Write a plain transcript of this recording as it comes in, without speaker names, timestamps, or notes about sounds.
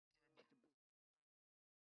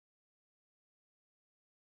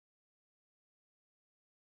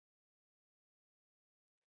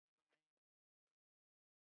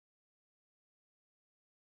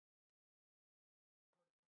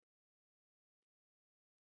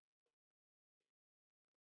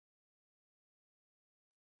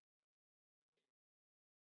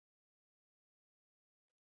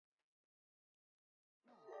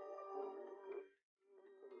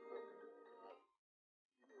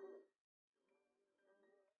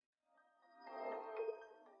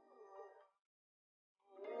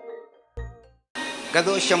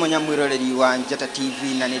Gathosha munyamwiroreri wa Njata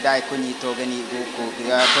TV na nidai kunyito geni guku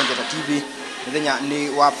Njata TV muthenya ni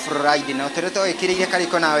wa Friday na utereto ikiriire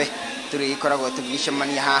kariko nawe turi ikoragwo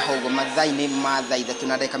tugicemania haha ugo mathaini ma thaa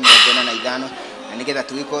 3:45 na nigetha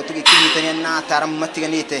tugiko tugikinyitania na ataramu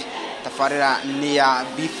matiganite tafarira ni ya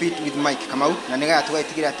Be Fit with Mike Kamau na nigetha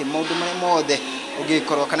tugaitigira ati maundu mare mothe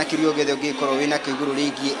ugikorwo kana kirio gethe ugikorwo wina kiguru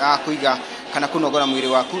rigi kuiga kana kunogora mwiri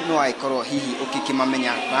waku no aikorwo hihi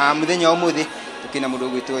ukikimamenya muthenya umuthi tukina mundu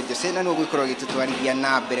gwitwo Jose na no gwikorwo gitutwarithia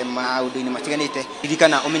na mbere maundu-ini matiganite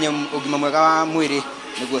ririkana umenye ugima mwega wa mwiri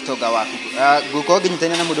niguo tonga waku guko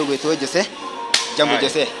nginyitania na mundu gwitwo Jose. Jambo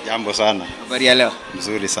Jose. Jambo sana. Habari ya leo?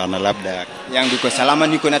 Mzuri sana, labda yangu iko salama.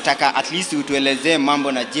 Niko nataka at least utuelezee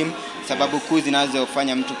mambo na gym, sababu kuu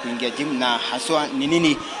zinazofanya mtu kuingia gym na haswa ni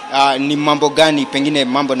nini, ni mambo gani, pengine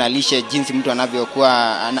mambo na lishe, jinsi mtu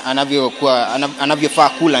anavyofaa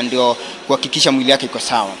kula ndio kuhakikisha mwili wake iko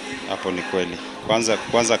sawa. Hapo ni kweli.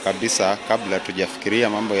 Kwanza kabisa kabla tujafikiria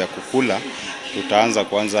mambo ya kukula, tutaanza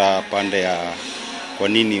kwanza pande ya kwa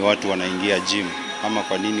nini watu wanaingia gym ama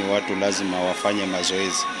kwa nini watu lazima wafanye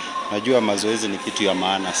mazoezi. Najua mazoezi ni kitu ya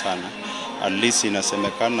maana sana. At least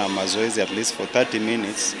inasemekana mazoezi at least for 30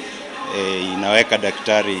 minutes inaweka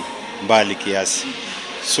daktari mbali kiasi.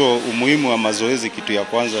 So umuhimu wa mazoezi, kitu ya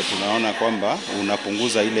kwanza tunaona kwamba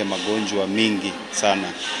unapunguza ile magonjwa mingi sana.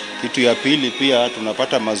 Kitu ya pili pia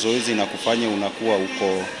tunapata mazoezi na kufanya unakuwa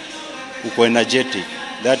uko energetic.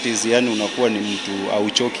 That is, yani unakuwa ni mtu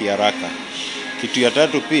auchoki haraka. Kitu ya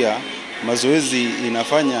tatu pia mazoezi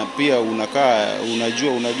inafanya pia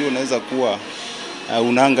unajua unaweza kuwa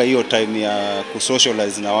unaanga hiyo time ya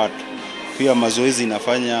kusocialize na watu. Pia mazoezi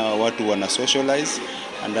inafanya watu wana socialize,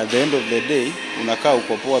 and at the end of the day unakaa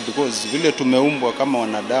uko poa, because vile tumeumbwa kama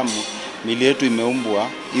wanadamu, mili yetu imeumbwa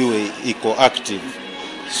iwe iko active.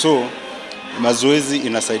 So mazoezi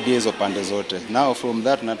inasaidia hizo pande zote. Now from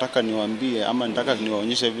that nataka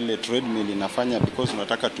niwaonyeshe vile treadmill inafanya, because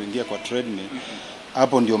nataka tuingie kwa treadmill.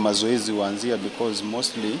 Hapo ndio mazoezi huanzia, because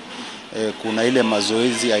mostly kuna ile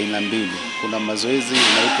mazoezi aina mbili. Kuna mazoezi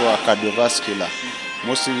inaitwa cardiovascular,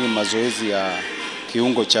 mostly mazoezi ya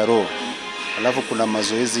kiungo cha roho. Alafu kuna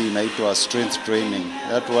mazoezi inaitwa strength training,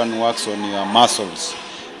 that one works on your muscles.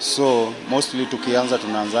 So mostly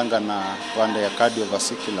tunaanzanga na pande ya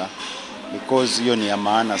cardiovascular, because hiyo ni ya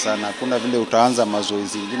maana sana. Kuna vile utaanza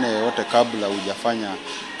mazoezi mengine yote kabla hujafanya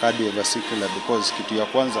cardiovascular, because kitu ya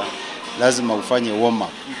kwanza lazima ufanye warm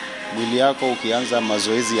up. Mwili yako ukianza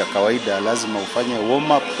mazoezi ya kawaida lazima ufanye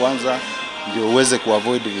warm up kwanza, ndio uweze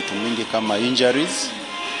kuavoid vitu mingi kama injuries.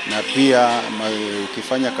 Na pia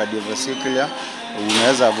ukifanya cardiovascular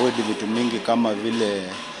unaweza avoid vitu mingi kama vile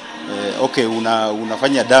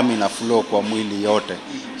unafanya damu ina flow kwa mwili yote.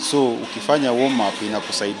 So ukifanya warm up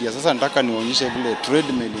inakusaidia. Sasa nataka nionyeshe vile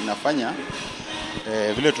treadmill inafanya,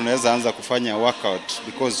 vile tunaweza anza kufanya workout,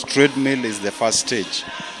 because treadmill is the first stage.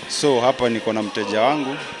 So hapa niko na mteja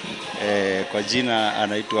wangu kwa jina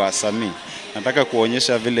anaitwa Sami. Nataka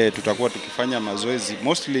kuonyesha vile tutakuwa tukifanya mazoezi.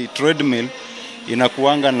 Mostly treadmill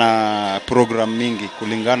inakuanga na program mingi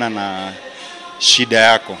kulingana na shida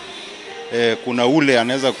yako. Kuna ule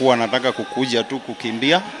anaweza kuwa anataka kukuja tu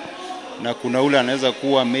kukimbia, na kuna ule anaweza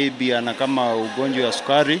kuwa maybe ana kama ugonjwa wa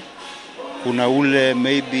sukari, kuna ule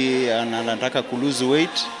maybe anataka ku lose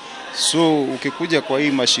weight. So ukikuja kwa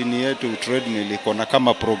hii mashini yetu treadmill iko na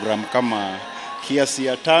kama program kama kiasi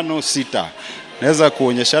ya 5-6. Naweza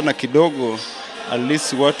kuonyeshana kidogo, at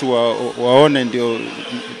least watu waone, ndio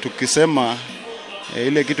tukisema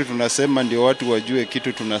ile kitu tunasema ndio watu wajue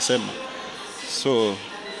kitu tunasema. So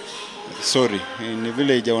sorry, ni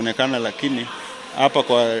vile haijaonekana, lakini hapa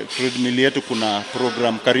kwa treadmill yetu kuna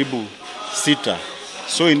program karibu 6.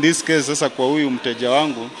 So in this case sasa, kwa huyu mteja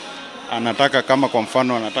wangu anataka, kama kwa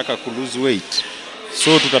mfano anataka ku lose weight,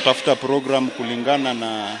 so tutatafuta program kulingana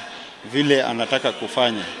na vile anataka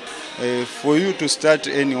kufanya. For you to start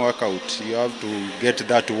any workout you have to get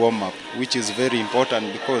that warm up, which is very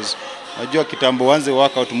important, because unajua kitambo uanze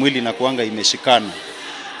workout mwili inakuanga imeshikana.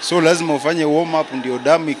 So lazima ufanye warm up ndio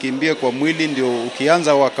damu ikimbie kwa mwili, ndio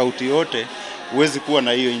ukianza workout yote uwezi kuwa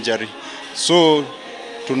na hiyo injury. So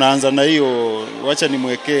tunaanza na hiyo, wacha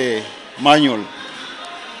nimwekee manual.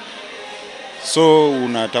 So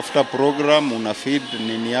unatafuta program, una feed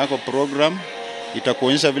nini yako program,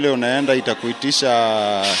 itakuonyesha vile unaenda,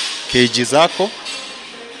 itakuitisha kg zako.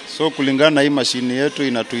 So kulingana na hii mashini yetu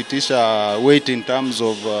inatuitisha weight in terms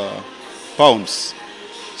of pounds.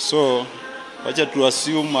 So wacha tu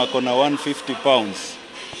assume ako na 150 pounds.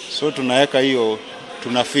 So tunaweka hiyo,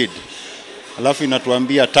 tuna feed. Alafu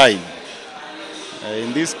inatuambia time.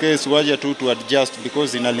 In this case wacha tu to adjust,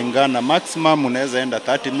 because inalingana. Maximum unaweza enda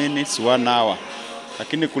 30 minutes, 1 hour.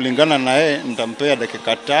 lakini kulingana na yeye nitampea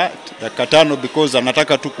dakika 5 because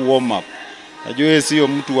anataka tu ku warm up. Najua yeye sio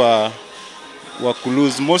mtu wa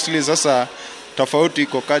kulose mostly. Sasa tofauti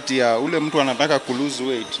iko kati ya ule mtu anataka ku lose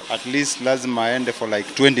weight, at least lazima aende for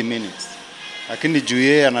like 20 minutes, lakini juu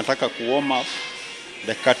yeye anataka ku warm up,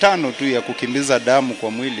 dakika 5 tu ya kukimbiza damu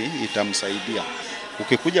kwa mwili itamsaidia.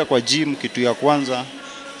 Ukikuja kwa gym, kitu ya kwanza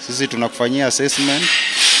sisi tunakufanyia assessment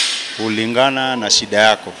kulingana na shida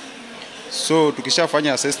yako. So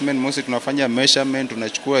tukishafanya assessment, mostly tunafanya measurement,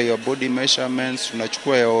 tunachukua your body measurements,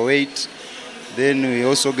 tunachukua your weight, then we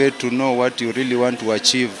also get to know what you really want to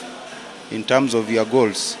achieve in terms of your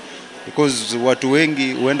goals, because watu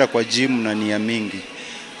wengi huenda kwa gym na nia mingi,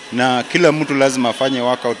 na kila mtu lazima afanye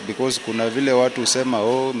workout, because kuna vile watu husema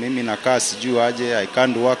mimi nakaa sijui aje, I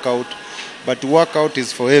can't work out, but workout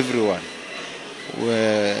is for everyone.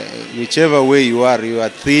 Whichever way you are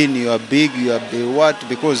thin, you are big, you are what,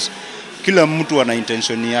 because kila mtu ana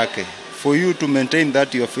intention yake. For you to maintain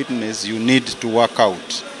that your fitness, you need to work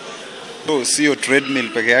out. So sio treadmill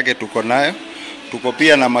peke yake tuko nayo, tuko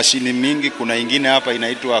pia na mashini mingi. Kuna ingine hapa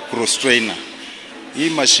inaitwa cross trainer. Hii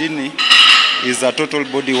mashini is a total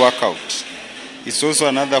body workout. It's also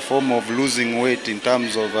another form of losing weight in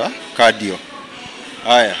terms of cardio.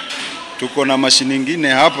 Haya, tuko na mashini nyingine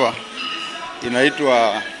hapa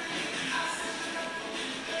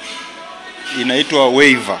inaitwa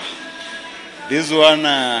waver. This one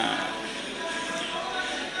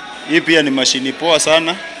hii pia ni mashini poa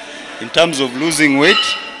sana in terms of losing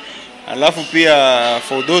weight. Alafu pia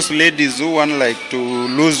for those ladies who want like to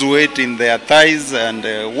lose weight in their thighs and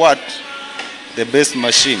the best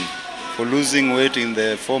machine for losing weight in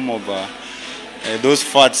the form of those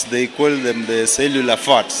fats, they call them the cellular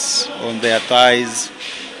fats on their thighs,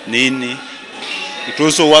 nini. It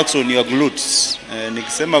also works on your glutes.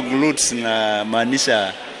 Nikisema glutes na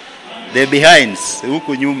maanisha the behinds,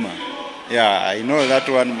 huku nyuma. Yeah, I know that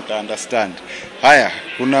one mta understand. Haya,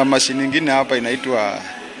 kuna mashini nyingine hapa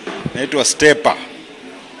inaitwa stepper.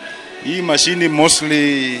 Hii mashini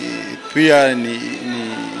mostly pia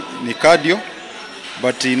ni cardio,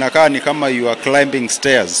 but inakaa ni kama you are climbing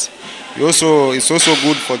stairs. It's also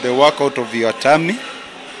good for the workout of your tummy.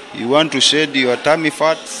 You want to shed your tummy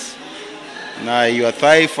fats, na your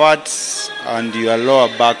thigh fats and your lower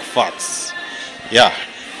back fats. Yeah.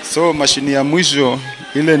 So mashini ya mwisho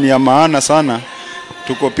ile ni ya maana sana.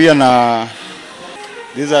 Tuko pia na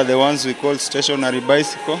these are the ones we call stationary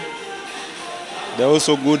bicycle. They're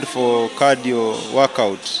also good for cardio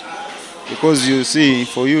workout, because you see,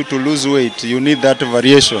 for you to lose weight you need that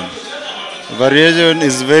variation. Variation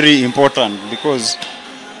is very important, because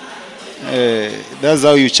that's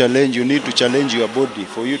how you need to challenge your body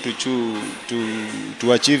for you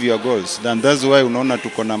to achieve your goals. Then that's why unaona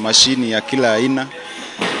tuko na mashini ya kila aina.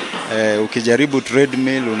 Ukijaribu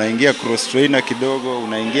treadmill, unaingia cross trainer kidogo,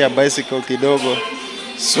 unaingia bicycle kidogo.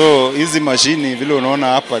 So hizi mashini vile unaona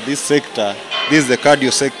hapa, this is the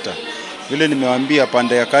cardio sector. Vile nimewaambia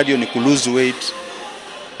pande ya cardio ni lose weight,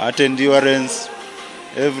 at endurance,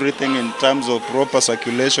 everything in terms of proper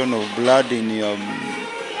circulation of blood in your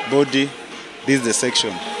body. This is the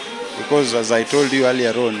section, because as I told you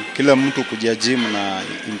earlier on, kila mtu kuja gym na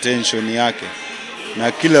intention yake,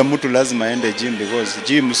 na kila mtu lazima aende gym, because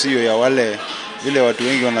gym sio ya wale vile watu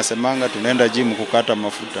wengi wanasemanga tunaenda gym kukata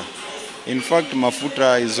mafuta. In fact,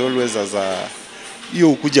 mafuta is always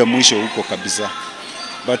hiyo ukuja mwisho huko kabisa.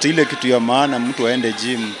 But ile kitu ya maana mtu aende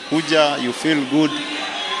gym, kuja you feel good.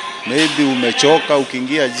 Maybe umechoka,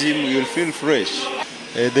 ukiingia gym you'll feel fresh.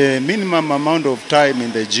 The minimum amount of time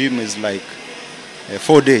in the gym is like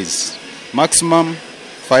 4 days, maximum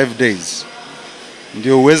 5 days.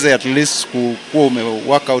 Ndio uweze at least kuwa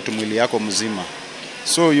work out mwili yako mzima.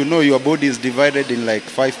 So you know your body is divided in like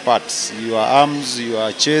 5 parts: your arms,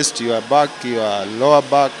 your chest, your back, your lower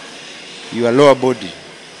back, your lower body.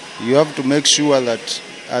 You have to make sure that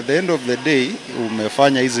at the end of the day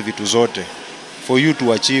umefanya hizi vitu zote for you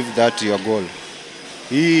to achieve that your goal.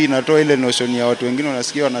 Hii inatoa ile notion ya watu wengine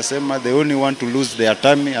wanasikia wanasema they only want to lose their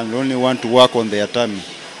tummy and only want to work on their tummy,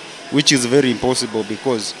 which is very impossible,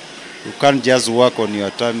 because you can't just work on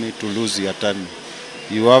your tummy to lose your tummy.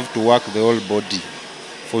 You have to work the whole body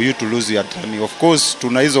for you to lose your tummy. Of course,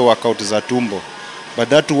 tuna hizo workout za tumbo, but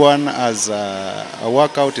that one as a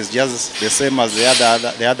workout is just the same as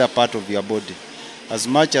the other part of your body. As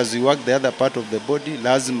much as you work the other part of the body,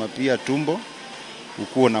 lazima pia tumbo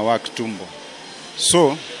ukuwe na work tumbo.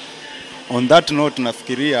 So on that note,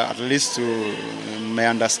 nafikiria at least you may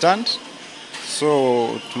understand. So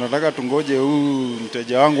tunataka tungoje huyu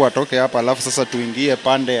mteja wangu atoke hapa, alafu sasa tuingie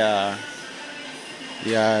pande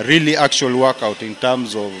really actual workout in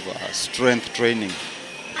terms of strength training.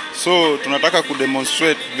 So tunataka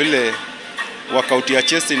kudemonstrate vile workout ya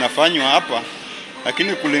chest inafanywa hapa,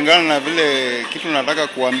 lakini kulingana na vile kitu nataka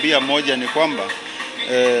kuambia moja ni kwamba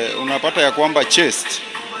unapata ya kwamba chest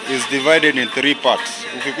is divided in 3 parts.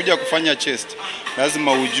 Ukikuja kufanya chest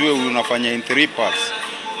lazima ujue unafanya in 3 parts.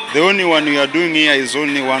 The only one we are doing here is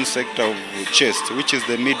only one sector of chest, which is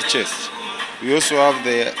the mid chest. We also have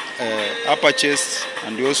the upper chest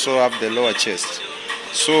and we also have the lower chest.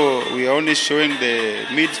 So we are only showing the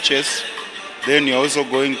mid chest, then we are also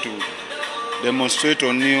going to demonstrate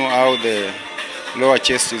on you how the lower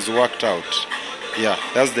chest is worked out. Yeah,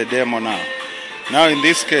 that's the demo now. Now in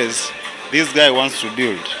this case, this guy wants to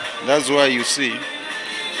build. That's why you see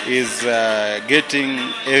is getting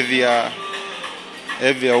heavier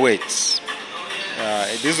weights.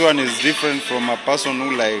 This one is different from a person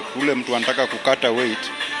who like ule mtu anataka kukata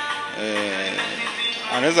weight.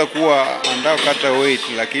 Anaweza kuwa anataka kukata weight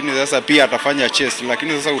lakini sasa pia atafanya chest,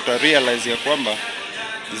 lakini sasa utarealize ya kwamba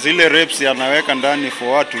zile reps anaweka ndani for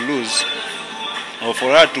her to lose or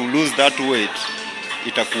for her to lose that weight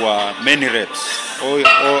itakuwa many reps or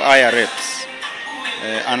higher reps.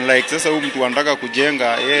 Unlike sasa huyu mtu anataka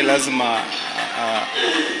kujenga, yeye lazima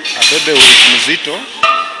abebe weight mzito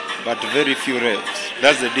but very few reps.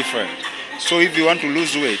 That's the difference. So if you want to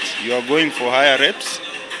lose weight, you are going for higher reps.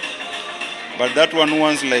 But that one who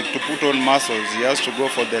wants like to put on muscles, he has to go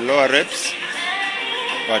for the lower reps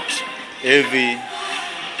but heavy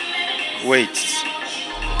weights.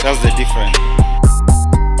 That's the difference.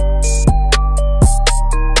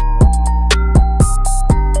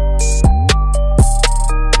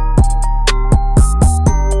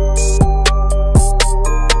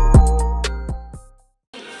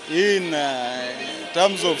 In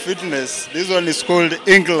terms of fitness, this one is called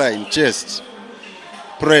incline chest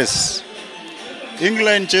press.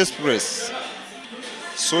 Incline chest press.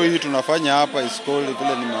 So hii tunafanya hapa is called,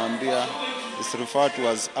 vile nimeambia, is referred to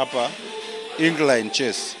as upper incline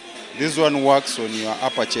chest. This one works on your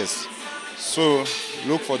upper chest. So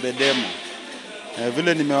look for the demo.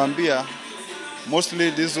 Vile nimeambia,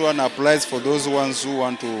 mostly this one applies for those ones who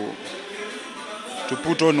want to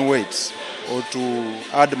put on weights or to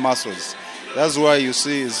add muscles. That's why you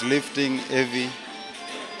see is lifting heavy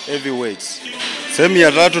weights. Sehemu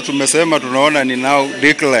ya tatu tumesema tunaona ni now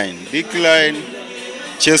decline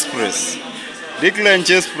chest press. Decline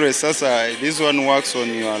chest press, sasa this one works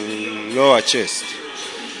on your lower chest.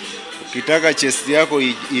 Ukitaka chest yako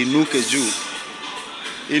inuke juu,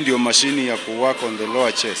 hii ndio mashini ya ku work on the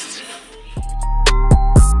lower chest.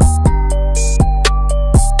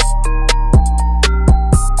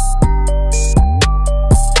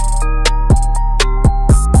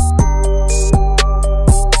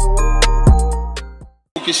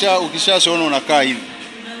 Ukishashaona unakaa hivi.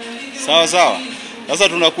 Sawa sawa. Sasa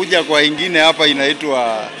tunakuja kwa ingine hapa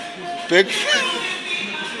inaitwa pec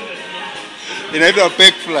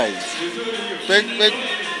flies.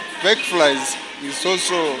 Pec flies is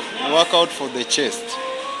also workout for the chest.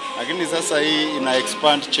 Lakini sasa hii ina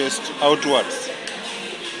expand chest outwards.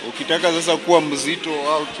 Ukitaka sasa kuwa mzito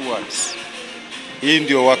outwards, hii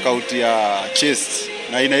ndio workout ya chest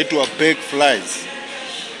na inaitwa pec flies.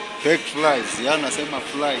 Pec flies, ya nasema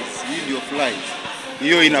flies, hii ndio flies.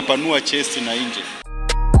 Hiyo inapanua chest na nje.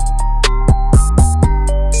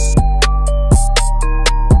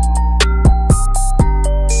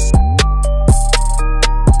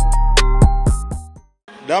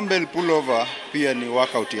 Dumbbell pullover pia ni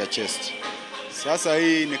workout ya chest. Sasa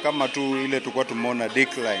hii ni kama tu ile tulikuwa tumeona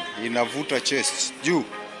decline, inavuta chest juu.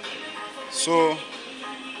 So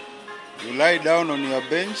you lie down on your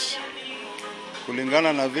bench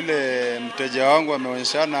kulingana na vile mteja wangu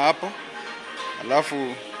ameonyeshana hapo.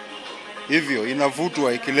 Alafu hivyo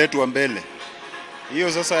inavutwa ikiletwa mbele.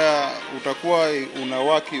 Hiyo sasa utakuwa una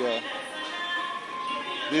work your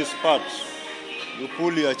this part. You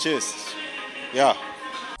pull your chest. Yeah.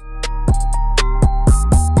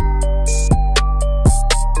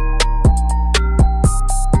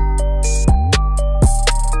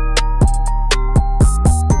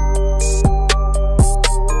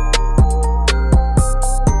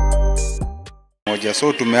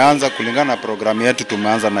 So tumeanza kulingana na programu yetu,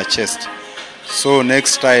 tumeanza na chest. So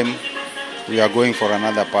next time we are going for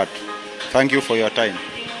another part. Thank you for your time.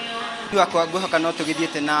 Kwa guhoka no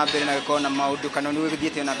tugithiete na mbere na gukona maundu kana ni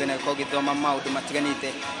wigithiete na mbere na gukogithoma maundu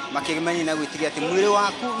matiganite makigimani na gwitigia ati mwiri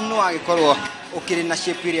waku no agikorwo ukiri na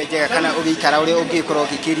shape ire njega kana ugikara uri ungikorwo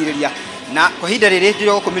ukikiririria na kwa hinda riri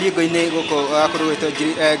ndiro gukumiria ngoine guko kurugwetwo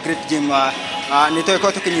Great Gym ni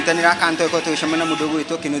toiko tukinyitanira kan toiko tucemana mundu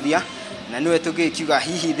gwitwo Kinuthia na niwe tugikiuga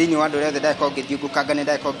hihi thini wa ndore ndako ngithiungukanga ni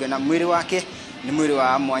ndako ngena mwiri wake ni mwiri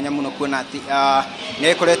wa mwanya muno kuona ati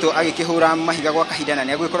ni ikoretwo agikihura mahiga gwa kahinda na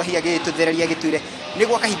ni agwikorwo hiya gituthereria gitwire ni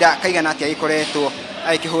gwa kahinda kaigana ati agikoretwo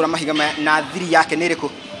agikihura mahiga na thiri yake ni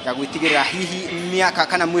riku ya gwitigirira hihi miaka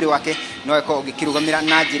kana mwiri wake no eko ugikirugamira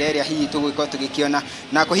na njira iria hihi tugwiko tugikiona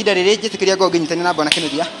na kwa hinda riri njitikiria ngo nginyitana na Bwana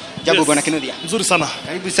Kinuthia jambo Bwana Kinuthia nzuri sana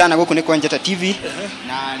karibu sana guku ni kwa Njata TV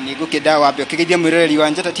na ni gukida wambe ukigeithia mwiroreri wa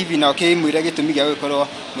Njata TV na ukimwira gitumi gia gwikorwo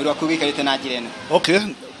mwiri waku gikarite na njira ino okay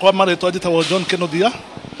kwa mara twajita John Kinuthia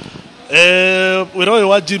wira uyu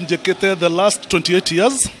wa gym njikite the last 28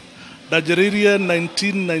 years ndajiririe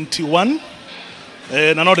 1991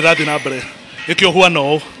 na no ndirathi na mbere ikio huwa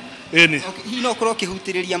no eni okay hi no korwo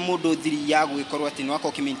kihutiriria mundu thiri ya gwikorwo ati no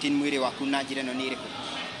akwo maintain mwiri waku na njira no ni iriku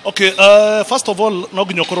okay first of all no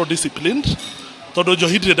ginyo korwo disciplined tondu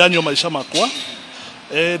njohindire danyo maisha makwa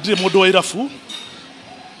ndire mundu wa irafu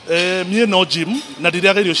mie no gym na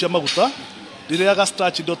ndiriaga irio cia maguta ndiriaga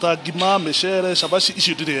starch ndota ngima mechere shabashi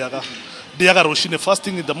icio ndiriaga rucine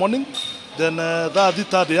fasting in the morning then that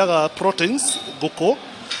thita ndiriaga proteins nguku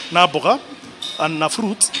na mboga and na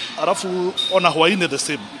fruits arafu ona hwaine the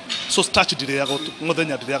same so starch ndiriaga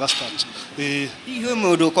muthenya ndiriaga starch hihi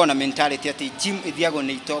mundu ukona mentality ati gym ithiago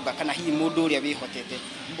ni itonga kana hihi mundu uria wihotete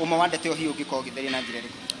uma wandete hihi ungiko githeri na njira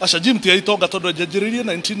riku acha gym ti itonga tondu njiririe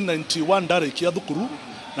 1991 ndarikia thukuru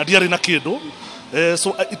na ndiari na kindu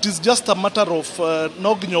so it is just a matter of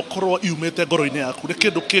no ginyo korwo iumete ngoro-ini yaku ni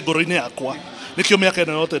kindu ki ngoro-ini yakwa nikio miaka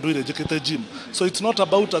ino yote nduire njikite gym so it's not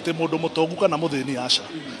about ati mundu mutongu kana muthini acha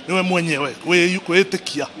niwe mwenyewe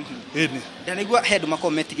kwitikia eni ndanigua head mako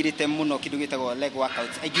metigirite muno kindu gitagwo leg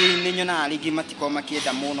workouts aingi ni nyona aringi matiko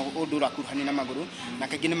makienda muno undu rakuruhani na maguru na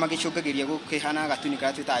kaingi ni magicungagiria gukihana gatuni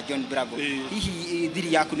kana twita John Bravo hihi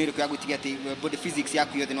thiri yaku ni riku ya gwitigia ati body physics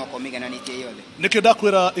yaku yothe no komigana ni tie yothe nikio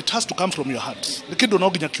ndakwira it has to come from your heart nikindu no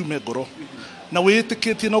ginya kiume ngoro na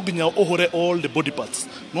witikitie no ginya uhure all the body parts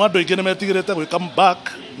no andu aingi ni metigirite gwika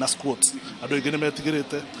back na squats andu aingi ni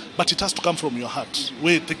metigirite but it has to come from your heart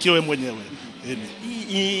witikie we mwenyewe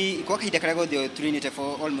eni kwa kahinda karia gothe trained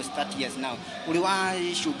for almost 30 years now uri wa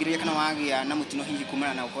shugiria kana wagia na mutino hihi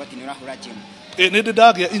kumana na ukoti ni urahura gym ni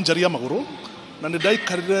ndagia injury ya maguru na ni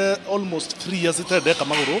ndaikarire almost 3 years itendeka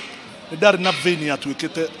maguru ni ndari na vein ya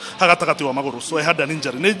twikite hagatakati wa maguru so I had an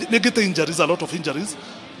injury ni ngite injuries a lot of injuries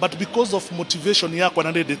but because of motivation yakwa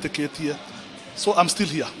na ndetiketie so I'm still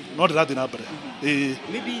here not rather na mbere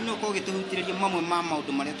maybe no ko gituhutiriria mamwe ma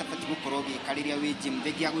maundu maria tabati gukorwo gikariria wi gym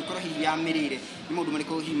thegia gwikorwo hihi ya mirire ni maundu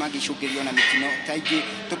mariko hihi magicungirio na mitino taingi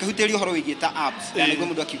tukihutiriria horo wigita apps yani go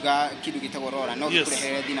mundu akiuga kindu gitagwo rora no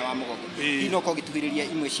gikurehere thina wa mugongo hihi no ko gituhiriria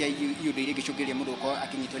imwe cia iundu iria gicungiria mundu ko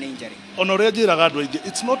akinyitwo ni injury onoria njiraga andu aingi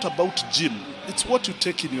it's not about gym it's what you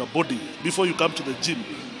take in your body before you come to the gym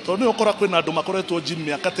tondu ukora kwina andu makoretwo gym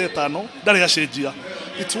miaka 5 ndari acenjia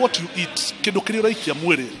it's what you eat kindu kiri uraikia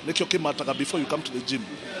mwiri nikio kimataga before you come to the gym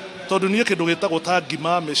tondu nie kindu gitagwo ta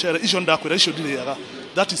ngima mechere icio ndakwira icio ndiriaga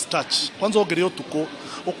that is starch kwanza ongeria utuko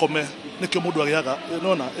ukome nikio mundu agiaga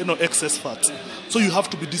unaona ino excess fat so you have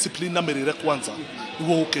to be disciplined na mirire kwanza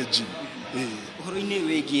niguo uke gym uhoro-ini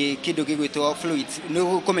wigie kindu gigwitwo fluids ni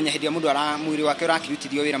kumenya hindi ya mundu ara mwiri wake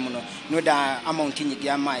urakirutithio wira muno no da amount nyingi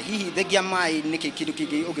ya mai hihi thegia mai niki kindu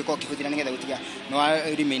kingi ungiko kihuthira nigetha gutiga no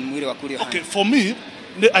remain mwiri waku uri okay for me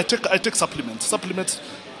I take supplements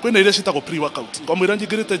kwina ile shitako pre workout kwa mwira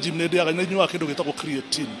njigirite gym ne ndiaga ne nyuaga kindu gitako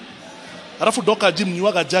creatine arafu doka gym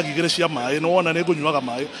nyuaga jagi igire cia mai no wona ne nyuaga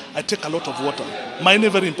mai I take a lot of water mai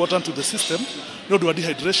is very important to the system no do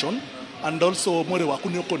dehydration and also mwere waku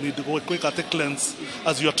ni uko need go quick at cleanse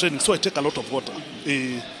as you are training so I take a lot of water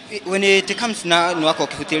when it comes na no wako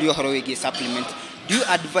kihutirio horo wigi supplement do you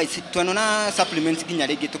advise twanona supplements ginya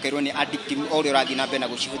rigi tukairwo ni addictive all urathi na bena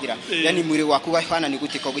gucihudira yani mwiri waku gafana ni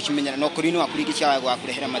gutika ugichimenyana no kurino waku rigi cia gwa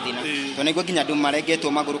kurehera mathina to naigwa ginya ndu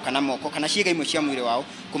maregetwo maguru kana moko kana ciega imwe cia mwiri wao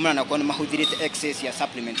kumana na kwona mahuthirite excess ya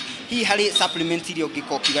supplement hi hari supplements irio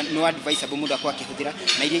gikokiga no advisable mundu akwa kihudira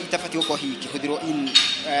na iria itafati uko hi kihudiro in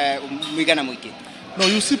mwigana mwiki. No,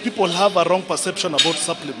 you see people have a wrong perception about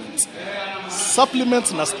supplements.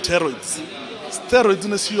 Supplements na steroids. Steroids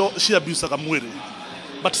ni si abuse ka mwiri.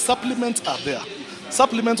 But supplements are there.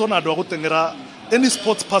 Supplements on ado gutengera any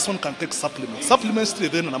sports person can take supplements. Supplements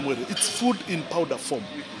then na mwiri. It's food in powder form.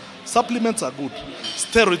 Supplements are good.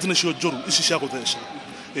 Steroids ni sio joru ishisha kuthesha.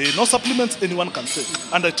 No supplements anyone can take,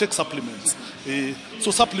 and I take supplements.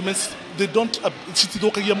 So supplements they don't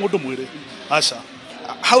chitidoka ya modo mwiri. Asha.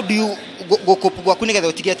 How do you go kunigetha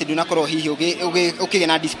utigia ati ndunakorwo hihi ukige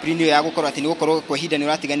na discipline ya gukorwo ati ni gukorwo kwa hinda ni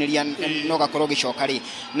uratiganiria no gakorwo gicoka ri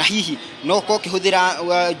na hihi no ko kihuthira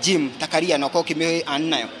gym takaria no ko kimi an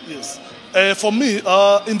nayo? Yes. For me,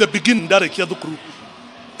 in the beginning, I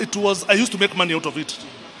used to make money out of it.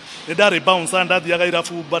 They bounce and but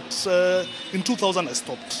in 2000 I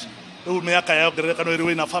stopped. So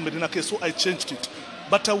I changed it.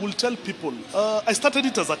 But I will tell people, I started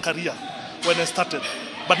it as a career when I started,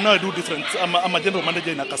 but now I do different. I'm a general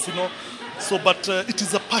manager in a casino. So, but it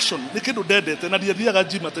is a passion. It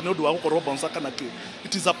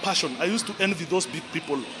is a passion. I used to envy those big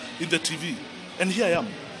people in the TV, and here I am.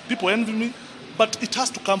 People envy me, but it has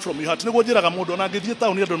to come from your heart. Hey,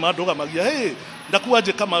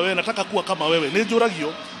 ndakuaje kama wewe, nataka kuwa kama wewe.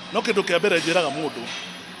 Nejoragio, no kindu kia mbere njiraga mundu.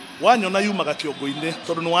 Wanyona yumaga kiongo-ine,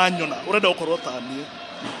 tondu ni wanyona, urenda ukorwo tani.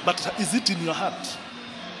 But is it in your heart?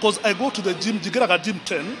 Because I go to the gym, jigiraga gym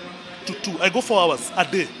 10 to 2. I go 4 hours a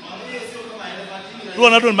day.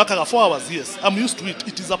 I don't make 4 hours, yes. I'm used to it.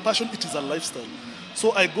 It is a passion, it is a lifestyle.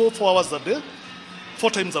 So I go 4 hours a day,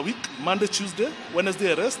 4 times a week, Monday, Tuesday,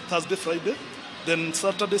 Wednesday I rest, Thursday, Friday, then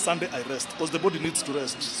Saturday, Sunday I rest, because the body needs to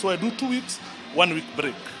rest. So I do 2 weeks, 1 week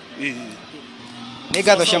break.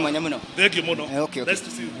 Ngatho cia muno. Thank you muno. Okay. Nice to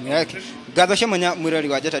see you. Okay. Ngatho cia mwirori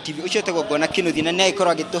wa Njata TV ucio tegongona kinuthi na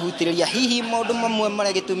naikorwo agituhutiriria hihi maundu mamwe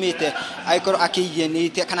maria gitumite aikorwo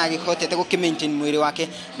akiyenite kana agihotete gukimaintain mwiri wake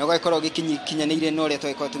na gaikorwo gikinyanĩire no ria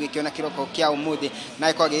twagikorwo tugikiona kiroko kia umuthi na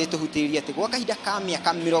aikorwo agituhutiriria ati gwa kahinda ka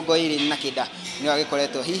miaka 29 ni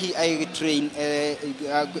agikoretwo hihi agitrain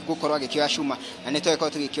gukorwo agikioya cuma na ni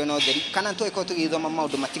twagikorwo tugikiona utheri kana twagikorwo tugithoma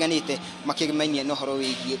maundu matiganite makigimainie no horo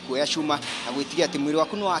wigie kuoya cuma na gwitigia ati mwiri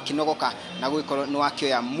waku ni wakinogoka na gwikorwo ni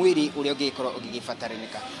wakioya mwiri uria ungikorwo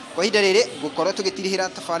ugigibataranika kwa ihinda riri gukorwo tugitirihira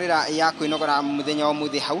tabarira ya kwinogora muthenya wa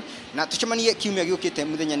muthi hau na tucemanie kiumia giukite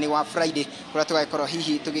muthenya ni wa Friday kuria tugagikorwo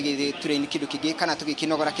hihi tugitrain kindu kingi kana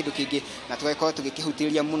tugikinogora kindu kingi na tugagikorwo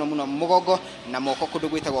tugikihutiriria muno mugongo na moko kundu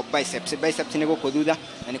gwitagwo biceps ni guku thutha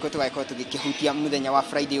na niko tugagikorwo tugikihutia muthenya wa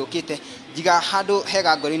Friday ukite jiga handu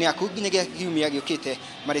hega ngori-ini yaku nginyagia kiumia giukite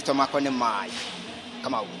maritwa makwa ni Mike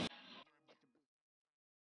Kamau.